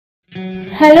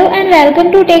Hello and welcome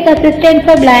to Tech Assistant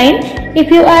for Blind. If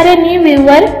you are a new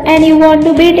viewer and you want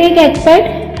to be tech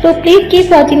expert, so please keep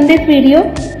watching this video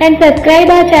and subscribe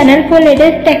our channel for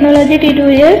latest technology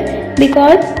tutorials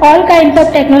because all kinds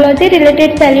of technology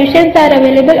related solutions are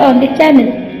available on this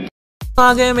channel.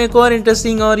 आ गए हम एक और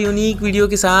interesting और unique video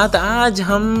के साथ। आज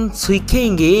हम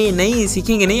सीखेंगे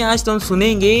नहीं, आज तो हम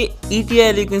सुनेंगे ETI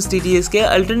एलोक्वेंस TTS के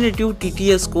अल्टरनेटिव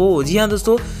TTS को। जी हाँ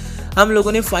दोस्तों, हम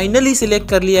लोगों ने फाइनली सिलेक्ट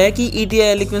कर लिया है कि ETI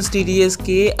एलोक्वेंस TTS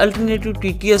के अल्टरनेटिव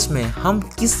TTS में हम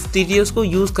किस TTS को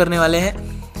यूज़ करने वाले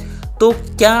हैं। तो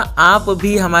क्या आप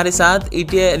भी हमारे साथ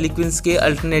ETI एलोक्वेंस के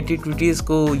अल्टरनेटिव TTS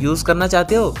को यूज़ करना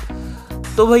चाहते हो?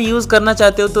 तो भाई यूज़ करना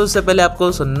चाहते हो तो उससे पहले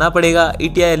आपको सुनना पड़ेगा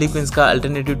ETI एलोक्वेंस का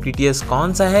अल्टरनेटिव TTS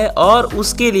कौन सा है, और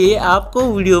उसके लिए आपको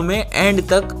वीडियो में एंड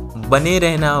तक बने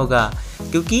रहना होगा,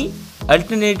 क्योंकि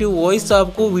अल्टरनेटिव वॉइस तो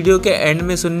आपको वीडियो के एंड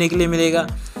में सुनने के लिए मिलेगा।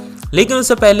 लेकिन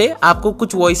उससे पहले आपको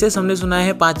कुछ वॉइसेस हमने सुनाए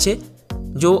हैं 5-6,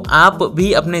 जो आप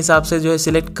भी अपने हिसाब से जो है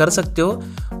सिलेक्ट कर सकते हो,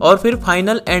 और फिर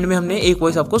फाइनल एंड में हमने एक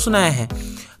वॉइस आपको सुनाया है।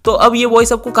 तो अब ये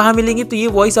वॉइस आपको कहाँ मिलेंगे? तो ये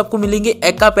वॉइस आपको मिलेंगे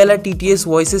एकापेला TTS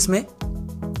वॉइसेस में।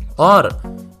 और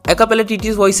एकापेला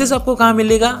TTS वॉइसेस आपको कहाँ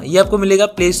मिलेगा? ये आपको मिलेगा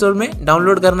प्ले स्टोर में।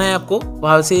 डाउनलोड करना है आपको,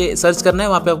 वहाँ से सर्च करना है,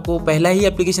 वहाँ पे आपको पहला ही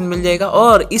एप्लीकेशन मिल जाएगा।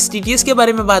 और इस TTS के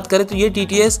बारे में बात करें तो ये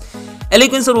TTS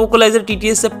एलोक्वेंस और वोकलाइजर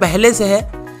TTS से पहले से है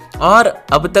और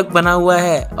अब तक बना हुआ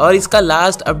है, और इसका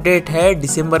लास्ट अपडेट है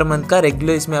दिसंबर मंथ का।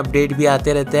 रेगुलर इसमें अपडेट भी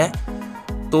आते रहते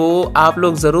हैं। तो आप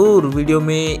लोग ज़रूर वीडियो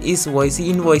में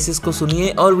इन वॉइसेस को सुनिए,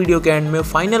 और वीडियो के एंड में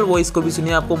फाइनल वॉइस को भी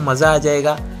सुनिए, आपको मज़ा आ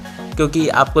जाएगा। क्योंकि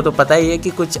आपको तो पता ही है कि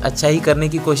कुछ अच्छा ही करने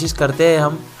की कोशिश करते हैं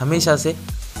हम हमेशा से।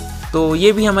 तो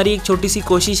ये भी हमारी एक छोटी सी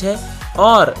कोशिश है।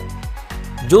 और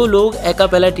जो लोग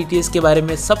एकापेला TTS के बारे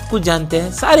में सब कुछ जानते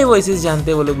हैं, सारे वॉइसेस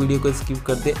जानते हैं, वो लोग वीडियो को स्किप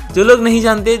करते हैं। जो लोग नहीं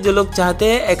जानते, जो लोग चाहते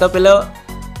हैं एकापेला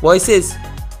वॉइसेस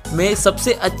में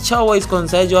सबसे अच्छा वॉइस कौन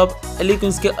सा है जो आप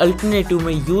एलोक्वेंस के अल्टरनेटिव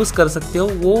में यूज़ कर सकते हो,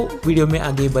 वो वीडियो में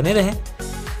आगे बने रहें।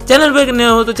 चैनल पर नए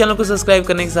हो तो चैनल को सब्सक्राइब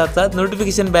करने के साथ साथ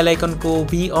नोटिफिकेशन बेल आइकन को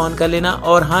भी ऑन कर लेना।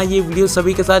 और हाँ, ये वीडियो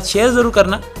सभी के साथ शेयर ज़रूर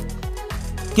करना,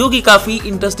 क्योंकि काफ़ी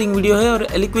इंटरेस्टिंग वीडियो है और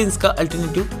एलोक्वेंस का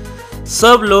अल्टरनेटिव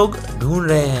सब लोग ढूंढ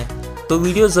रहे हैं। तो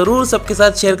वीडियो ज़रूर सबके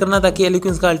साथ शेयर करना, ताकि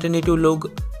एलोक्वेंस का अल्टरनेटिव लोग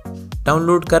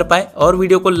डाउनलोड कर पाए। और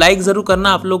वीडियो को लाइक ज़रूर करना।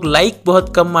 आप लोग लाइक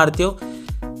बहुत कम मारते हो।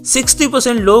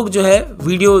 60% लोग जो है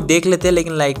वीडियो देख लेते हैं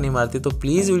लेकिन लाइक नहीं मारते। तो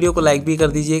प्लीज़ वीडियो को लाइक भी कर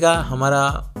दीजिएगा, हमारा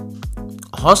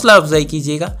हौसला अफजाई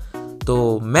कीजिएगा।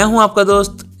 तो मैं हूं आपका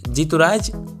दोस्त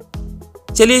जीतूराज।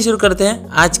 चलिए शुरू करते हैं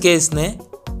आज के इस नए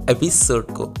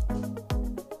एपिसोड को।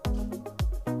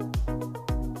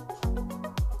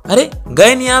 अरे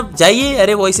गए नहीं आप? जाइए।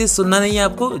 अरे वॉइसेस सुनना नहीं है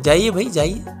आपको? जाइए भाई,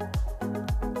 जाइए।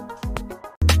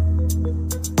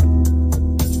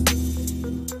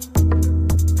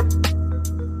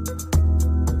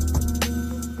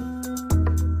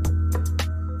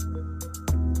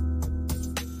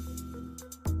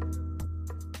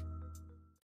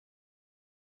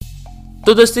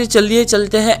 तो दोस्तों चलिए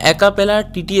चलते हैं एकापेला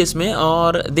TTS में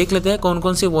और देख लेते हैं कौन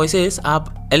कौन से वॉइसेस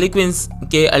आप एलोक्वेंस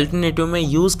के अल्टरनेटिव में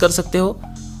यूज़ कर सकते हो,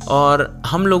 और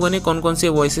हम लोगों ने कौन कौन से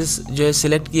वॉइसेस जो है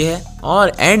सिलेक्ट किए हैं।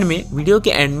 और एंड में, वीडियो के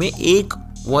एंड में, एक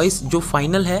वॉइस जो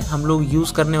फाइनल है हम लोग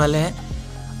यूज़ करने वाले हैं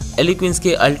एलोक्वेंस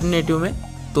के अल्टरनेटिव में।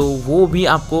 तो वो भी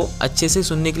आपको अच्छे से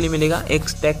सुनने के लिए मिलेगा। एक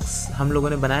टेक्स्ट हम लोगों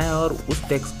ने बनाया है और उस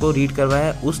टेक्स्ट को रीड करवाया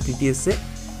है उस TTS से।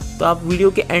 तो आप वीडियो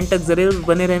के एंड तक ज़रूर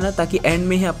बने रहना, ताकि एंड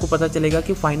में ही आपको पता चलेगा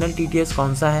कि फाइनल TTS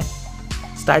कौन सा है।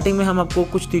 स्टार्टिंग में हम आपको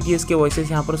कुछ TTS के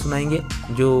वॉइसेस यहाँ पर सुनाएंगे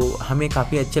जो हमें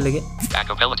काफ़ी अच्छे लगे।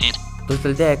 तो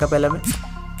चलते हैं एकापेला में।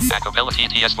 Acapella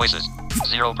TTS voices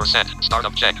 0%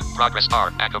 startup check progress bar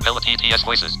Acapella TTS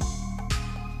voices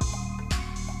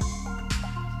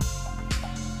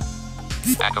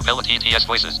Acapella TTS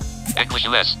voices English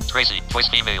US Tracy voice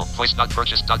female voice not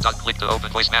purchased click to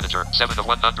open voice manager 7 of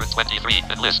 123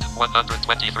 and list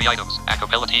 123 items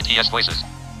Acapella TTS voices।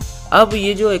 अब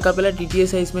ये जो एकापेला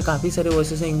TTS है, इसमें काफ़ी सारे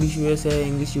voices हैं। English US है,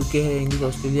 English UK है, इंग्लिश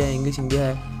ऑस्ट्रेलिया है, इंग्लिश इंडिया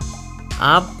है।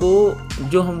 आपको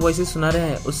जो हम वॉइसेस सुना रहे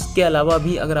हैं उसके अलावा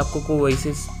भी अगर आपको कोई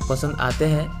वॉइसेस पसंद आते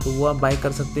हैं तो वो आप बाय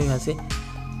कर सकते हैं यहाँ से।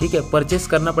 ठीक है, परचेस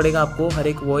करना पड़ेगा आपको हर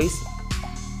एक वॉइस।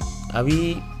 अभी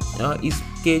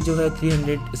इसके जो है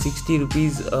 360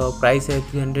 रुपीज़ प्राइस है,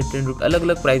 310 रुपीज़, अलग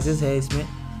अलग प्राइसेस है इसमें,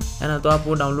 है ना। तो आप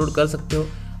वो डाउनलोड कर सकते हो।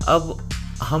 अब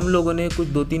हम लोगों ने कुछ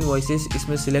 2-3 वॉइसेस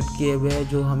इसमें सिलेक्ट किए हुए हैं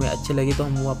जो हमें अच्छे लगे, तो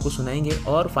हम वो आपको सुनाएंगे।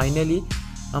 और फाइनली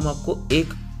हम आपको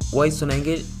एक वॉइस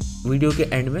सुनाएंगे वीडियो के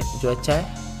एंड में जो अच्छा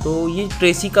है। तो ये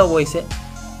ट्रेसी का वॉइस है,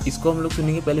 इसको हम लोग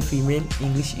सुनेंगे पहले। फीमेल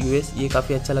इंग्लिश US, ये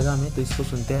काफ़ी अच्छा लगा हमें, तो इसको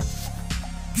सुनते हैं।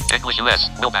 English US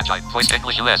Will Magi voice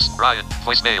English US Ryan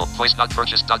voice mail voice not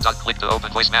purchased click to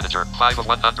open voice manager 5 of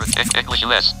 100 English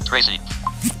US Tracy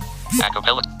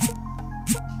Acapella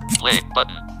Play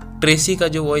button. Tracy का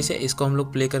जो वॉइस है इसको हम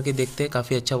लोग प्ले करके देखते हैं,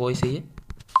 काफी अच्छा वॉइस है ये।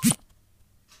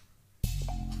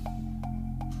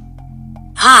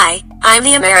 Hi, I'm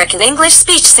the American English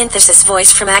speech synthesis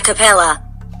voice from Acapella.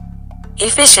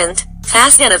 Efficient,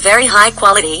 fast and a very high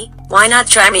quality. Why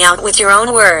not try me out with your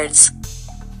own words?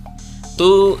 तो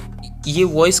ये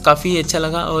वॉइस काफ़ी अच्छा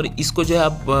लगा और इसको जो है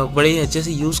आप बड़े ही अच्छे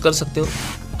से यूज़ कर सकते हो।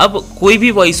 अब कोई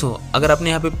भी वॉइस हो, अगर आपने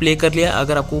यहाँ पे प्ले कर लिया,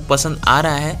 अगर आपको पसंद आ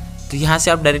रहा है तो यहाँ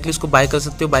से आप डायरेक्टली इसको बाय कर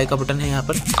सकते हो। बाय का बटन है यहाँ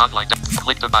पर,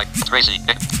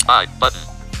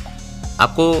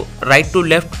 आपको राइट टू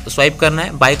लेफ्ट स्वाइप करना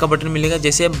है, बाय का बटन मिलेगा।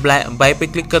 जैसे आप बाय पे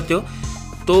क्लिक करते हो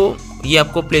तो ये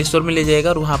आपको प्ले स्टोर में ले जाएगा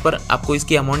और वहाँ पर आपको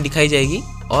इसकी अमाउंट दिखाई जाएगी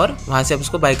और वहाँ से आप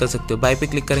इसको बाय कर सकते हो। बाय पे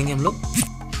क्लिक करेंगे हम लोग।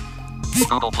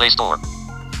 Google Play Store.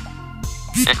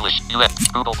 English US.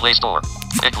 Google Play Store.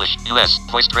 English US.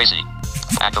 Voice Tracy.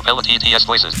 Acapella TTS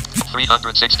Voices.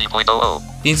 360.00.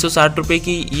 360 रुपये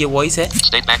की ये वॉइस है।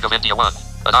 State Bank of India 1.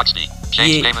 Adoxby.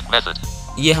 Change payment method.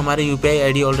 ये हमारे UPI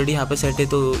ID ऑलरेडी यहाँ पर सेट है,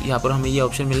 तो यहाँ पर हमें ये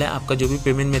ऑप्शन मिला है। आपका जो भी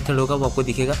पेमेंट मेथड होगा वो आपको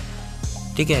दिखेगा,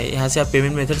 ठीक है। यहाँ से आप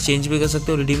पेमेंट मेथड चेंज भी कर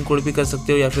सकते हो, रिडीम कोड भी कर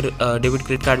सकते हो, या फिर डेबिट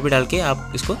क्रेडिट कार्ड भी डाल के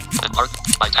आप इसको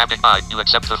By tapping buy, you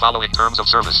accept the following terms of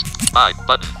service. Buy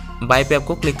button. Bye पे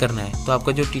आपको क्लिक करना है, तो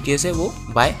आपका जो TTS है वो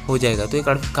बाय हो जाएगा। तो ये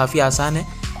काफ़ी आसान है।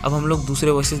 अब हम लोग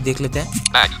दूसरे वॉइसेस देख लेते हैं।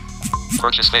 Bag.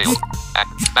 Purchase failed.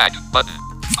 Bag button.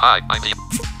 Hi, I'm the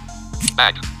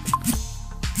Bag.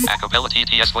 Acapella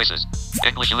TTS Voices.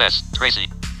 English US. Tracy.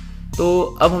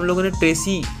 तो अब हम लोगों ने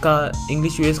ट्रेसी का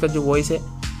इंग्लिश US का जो वॉइस है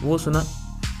वो सुना।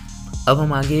 अब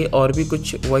हम आगे और भी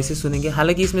कुछ वॉइसेस सुनेंगे।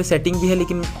 हालांकि इसमें सेटिंग भी है,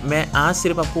 लेकिन मैं आज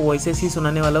सिर्फ आपको वॉइसेस ही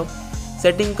सुनाने वाला हूँ।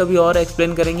 सेटिंग कभी और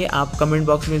एक्सप्लेन करेंगे। आप कमेंट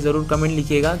बॉक्स में ज़रूर कमेंट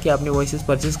लिखिएगा कि आपने वॉइसेस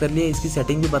परचेस कर लिए, इसकी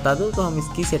सेटिंग भी बता दो, तो हम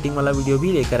इसकी सेटिंग वाला वीडियो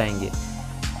भी लेकर आएंगे।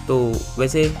 तो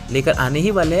वैसे लेकर आने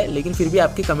ही वाले हैं, लेकिन फिर भी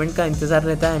आपके कमेंट का इंतज़ार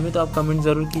रहता है हमें, तो आप कमेंट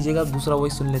ज़रूर कीजिएगा। अब दूसरा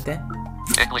वॉइस सुन लेते हैं।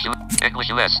 English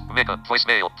US, Mega,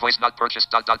 voicemail, voice not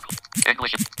purchased,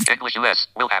 English US,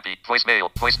 will happy, voicemail,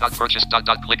 voice not purchased,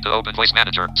 click to open voice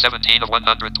manager, 17 of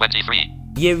 123.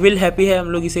 ये विल हैप्पी है, हम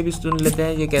लोग इसे भी सुन लेते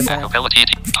हैं। ये कैसा है?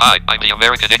 Hi, I'm the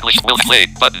American English will play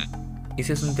button.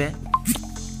 इसे सुनते हैं।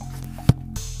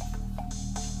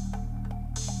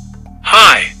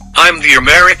 Hi, I'm the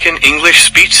American English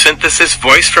speech synthesis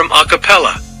voice from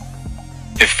Acapella.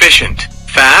 Efficient,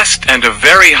 fast, and of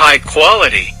very high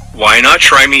quality. Why not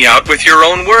try me out with your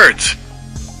own words?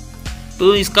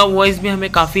 तो इसका voice भी हमें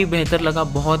काफ़ी बेहतर लगा,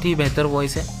 बहुत ही बेहतर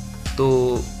वॉइस है। तो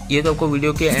ये तो आपको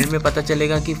वीडियो के एंड में पता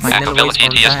चलेगा कि फाइनल वॉइस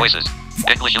कौन सा है।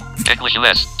 English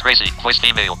US, Tracy, voice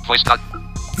female, voice not.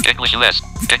 English US,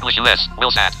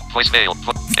 Will Sat, voice male,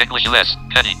 English US,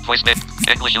 Penny, voice male,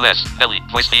 English US, Ellie,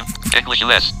 voice female, English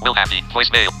US, Will Happy,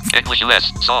 voice male, English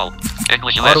US, Saul,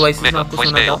 English और US, voice में Mega, आपको voice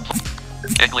सुना male, था।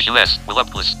 English US, Will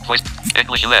Upless, voice,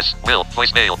 English US, Will,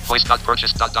 voice male, voice not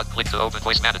purchased, click to open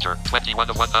voice manager, 21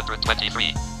 of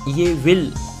 123. ये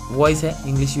will voice है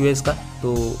English US का,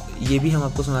 तो ये भी हम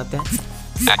आपको सुनाते हैं।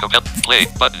 Acapella, play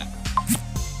button.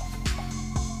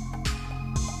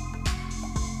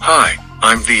 Hi,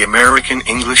 I'm the American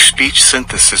English speech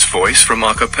synthesis voice from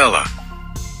Acapella.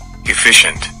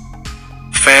 Efficient,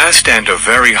 fast, and of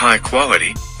very high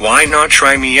quality. Why not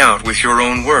try me out with your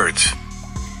own words?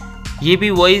 ये भी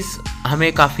वॉइस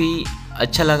हमें काफ़ी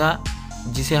अच्छा लगा,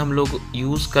 जिसे हम लोग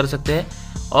यूज़ कर सकते हैं।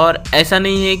 और ऐसा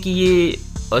नहीं है कि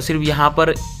ये सिर्फ यहाँ पर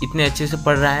इतने अच्छे से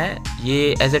पढ़ रहा है,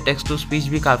 ये as a text to speech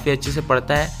भी काफ़ी अच्छे से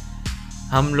पढ़ता है।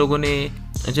 हम लोगों ने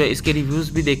जो इसके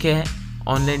रिव्यूज़ भी देखे हैं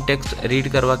ऑनलाइन टेक्स्ट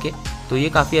रीड करवा के, तो ये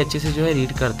काफ़ी अच्छे से जो है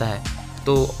रीड करता है।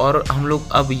 तो और हम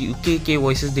लोग अब यूके के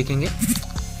वॉइसेस देखेंगे।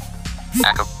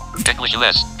 English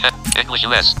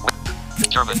US,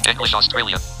 German, English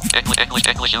Australia,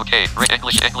 English UK,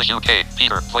 English UK,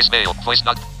 Peter, voicemail, voice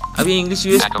not. अब ये इंग्लिश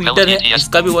US पीटर है,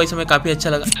 इसका भी वॉइस हमें काफ़ी अच्छा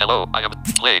लगा। Hello, I am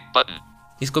play button.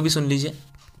 इसको भी सुन लीजिए।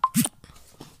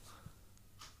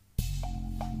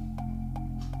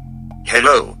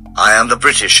 Hello, I am the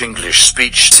British English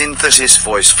speech synthesis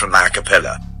voice from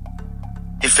Acapella.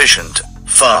 Efficient,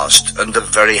 fast, and of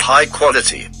very high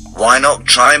quality. Why not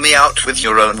try me out with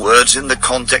your own words in the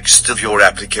context of your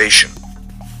application?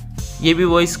 ये भी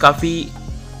voice काफ़ी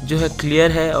जो है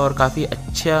clear है और काफ़ी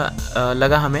अच्छा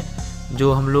लगा हमें,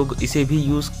 जो हम लोग इसे भी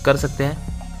यूज़ कर सकते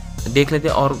हैं। देख लेते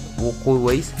हैं और वो कोई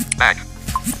voice.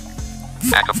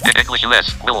 English US,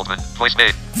 Willman, voice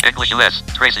male, English US,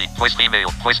 Tracy, voice female,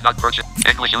 voice not purchased,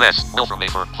 English US, Will from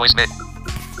Afer, voice male,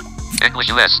 English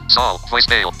US, Saul, voice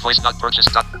male, voice not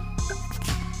purchased,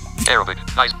 Arabic,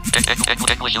 nice,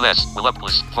 English US, Will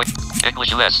Upless, voice,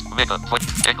 English US, Mega, voice,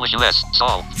 English US,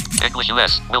 Saul, English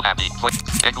US, Will Happy, voice,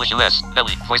 English US,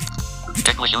 Ellie, voice,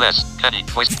 English US, Penny,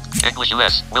 voice, English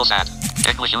US, Will Sat,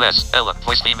 English US, Ella,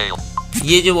 voice female.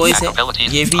 ये जो voice है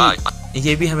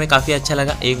ये भी हमें काफ़ी अच्छा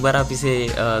लगा। एक बार आप इसे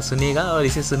सुनिएगा और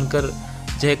इसे सुनकर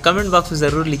जो है कमेंट बॉक्स में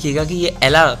ज़रूर लिखिएगा कि ये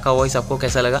एला का वॉइस आपको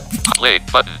कैसा लगा। Play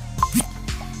button.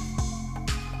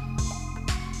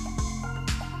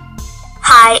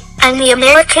 Hi, I'm the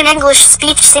American English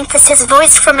speech synthesis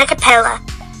voice from Acapella.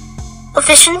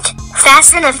 Efficient,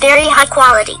 fast and of very high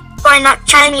quality. Why not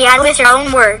try me out with your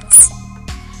own words?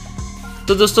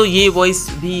 तो दोस्तों ये वॉइस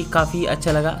भी काफ़ी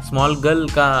अच्छा लगा। स्मॉल गर्ल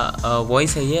का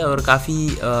voice है ये और काफ़ी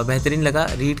बेहतरीन लगा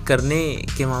रीड करने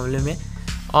के मामले में।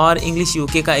 और इंग्लिश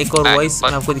यूके का एक और वॉइस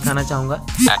मैं आपको दिखाना चाहूँगा।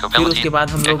 फिर उसके बाद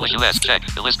हम लोग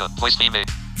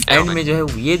एंड में जो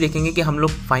है ये देखेंगे कि हम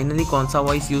लोग फाइनली कौन सा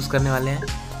वॉइस यूज़ करने वाले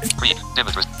हैं।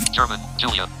 German,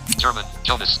 Julia, German,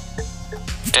 Jonas,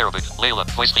 Arabic, Layla,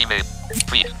 voice female,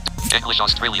 Greek, English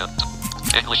Australia,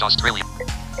 English Australia,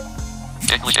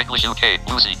 English UK,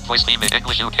 Lucy, voice female,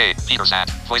 English UK, Peter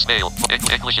Sat, voice male,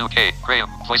 English UK,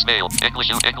 Graham, voice male, English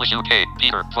UK,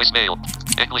 Peter, voice male,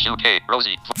 English UK,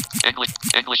 Rosie,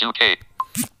 English UK,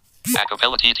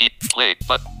 Acapella TT, play,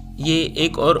 but ये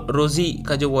एक और रोजी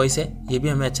का जो voice है ये भी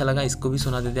हमें अच्छा लगा, इसको भी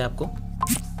सुना देते हैं आपको।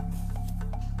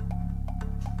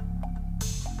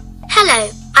 Hello,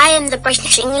 I am the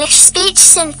British English speech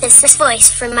synthesis voice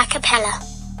from Acapella.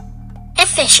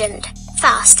 Efficient,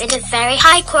 fast and of very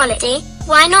high quality.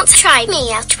 Why not try me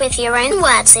out with your own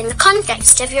words in the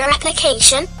context of your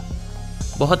application?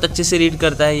 बहुत अच्छे से read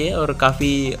करता है ये और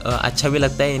काफ़ी अच्छा भी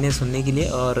लगता है इन्हें सुनने के लिए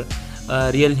और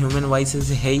रियल ह्यूमन वॉइस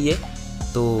है ये।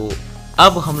 तो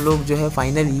अब हम लोग जो है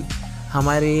फाइनली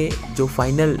हमारे जो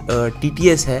फाइनल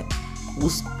TTS है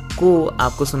उसको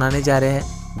आपको सुनाने जा रहे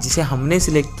हैं जिसे हमने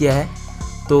सिलेक्ट किया है।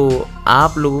 तो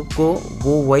आप लोगों को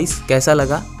वो वॉइस कैसा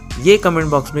लगा ये कमेंट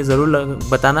बॉक्स में ज़रूर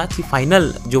बताना कि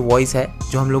फाइनल जो वॉइस है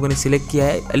जो हम लोगों ने सिलेक्ट किया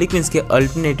है एलोक्वेंस के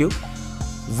अल्टरनेटिव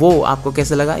वो आपको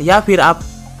कैसा लगा, या फिर आप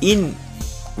इन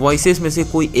वॉइसेस में से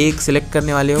कोई एक सिलेक्ट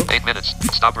करने वाले हो 8 minutes.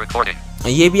 Stop recording.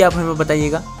 ये भी आप हमें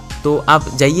बताइएगा। तो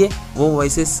आप जाइए वो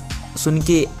वॉइसेस सुन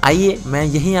के आइए, मैं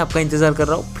यहीं आपका इंतज़ार कर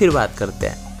रहा हूँ, फिर बात करते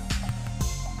हैं।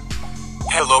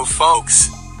 Hello folks.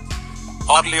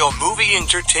 Audio movie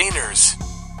entertainers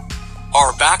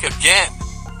are back again.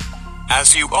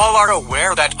 As you all are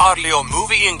aware that audio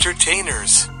movie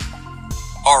entertainers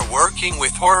are working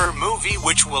with horror movie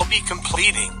which will be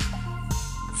completing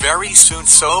very soon.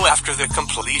 So after the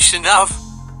completion of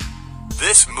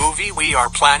this movie we are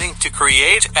planning to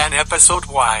create an episode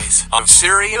wise of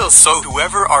serial, so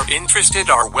whoever are interested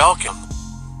are welcome.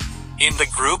 In the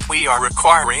group we are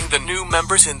requiring the new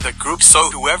members in the group, so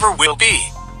whoever will be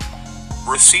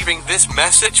receiving this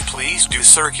message please do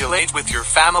circulate with your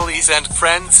families and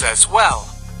friends as well,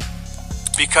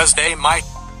 because they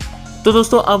might। तो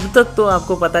दोस्तों अब तक तो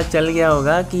आपको पता चल गया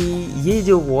होगा कि ये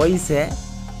जो वॉइस है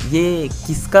ये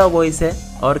किसका वॉइस है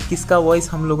और किसका वॉइस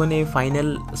हम लोगों ने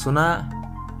फाइनल सुना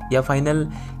या फाइनल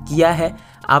किया है।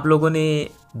 आप लोगों ने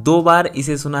 2 बार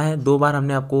इसे सुना है, 2 बार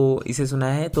हमने आपको इसे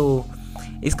सुनाया है। तो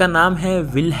इसका नाम है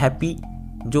विल हैप्पी,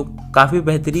 जो काफ़ी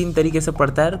बेहतरीन तरीके से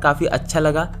पढ़ता है और काफ़ी अच्छा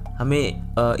लगा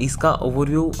हमें। इसका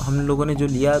ओवरव्यू हम लोगों ने जो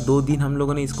लिया 2 दिन हम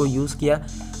लोगों ने इसको यूज़ किया,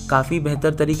 काफ़ी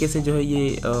बेहतर तरीके से जो है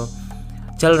ये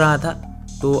चल रहा था।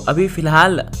 तो अभी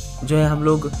फ़िलहाल जो है हम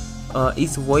लोग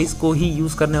इस वॉइस को ही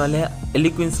यूज़ करने वाले हैं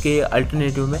एलोक्वेंस के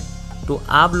अल्टरनेटिव में। तो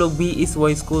आप लोग भी इस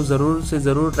वॉइस को ज़रूर से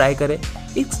ज़रूर ट्राई करें।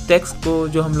 इस टेक्स्ट को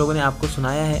जो हम लोगों ने आपको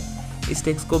सुनाया है इस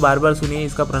टेक्स्ट को बार बार सुनिए,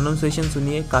 इसका प्रोनाउंसिएशन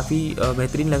सुनिए, काफ़ी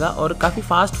बेहतरीन लगा और काफ़ी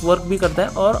फास्ट वर्क भी करता है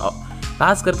और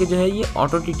खास करके जो है ये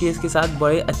ऑटो TTS के साथ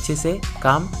बड़े अच्छे से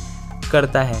काम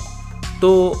करता है।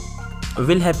 तो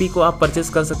विल हैप्पी को आप परचेस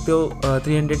कर सकते हो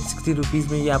 360 रुपीज़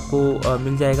में, ये आपको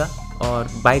मिल जाएगा। और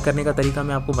बाय करने का तरीका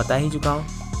मैं आपको बता ही चुका हूँ,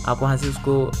 आप वहाँ से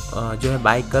उसको जो है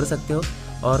बाय कर सकते हो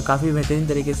और काफ़ी बेहतरीन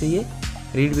तरीके से ये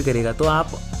रीड भी करेगा। तो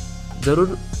आप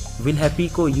ज़रूर विल हैप्पी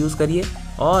को यूज़ करिए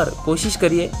और कोशिश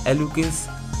करिए एलोक्वेंस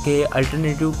के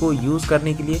अल्टरनेटिव को यूज़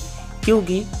करने के लिए,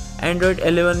 क्योंकि एंड्रॉयड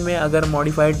 11 में अगर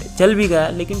मॉडिफाइड चल भी गया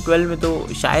लेकिन 12 में तो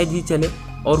शायद ही चले,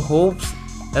 और होप्स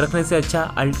रखने से अच्छा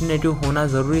अल्टरनेटिव होना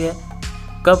ज़रूरी है।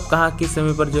 कब कहाँ किस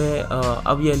समय पर जो है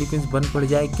अब ये एलोक्वेंस बंद पड़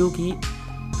जाए, क्योंकि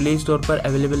प्ले स्टोर पर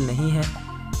अवेलेबल नहीं है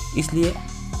इसलिए।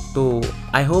 तो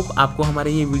आई होप आपको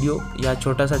हमारे ये वीडियो या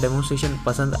छोटा सा डेमोन्स्ट्रेशन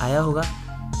पसंद आया होगा।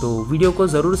 तो वीडियो को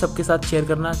ज़रूर सबके साथ शेयर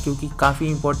करना, क्योंकि काफ़ी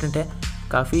इंपॉर्टेंट है,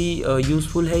 काफ़ी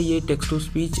यूज़फुल है ये टेक्स्ट टू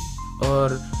स्पीच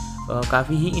और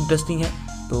काफ़ी ही इंटरेस्टिंग है।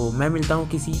 तो मैं मिलता हूँ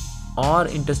किसी और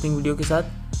इंटरेस्टिंग वीडियो के साथ,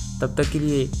 तब तक के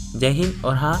लिए जय हिंद।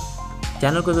 और हाँ,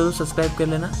 चैनल को ज़रूर सब्सक्राइब कर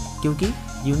लेना, क्योंकि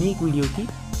यूनिक वीडियो की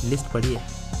लिस्ट पड़ी है।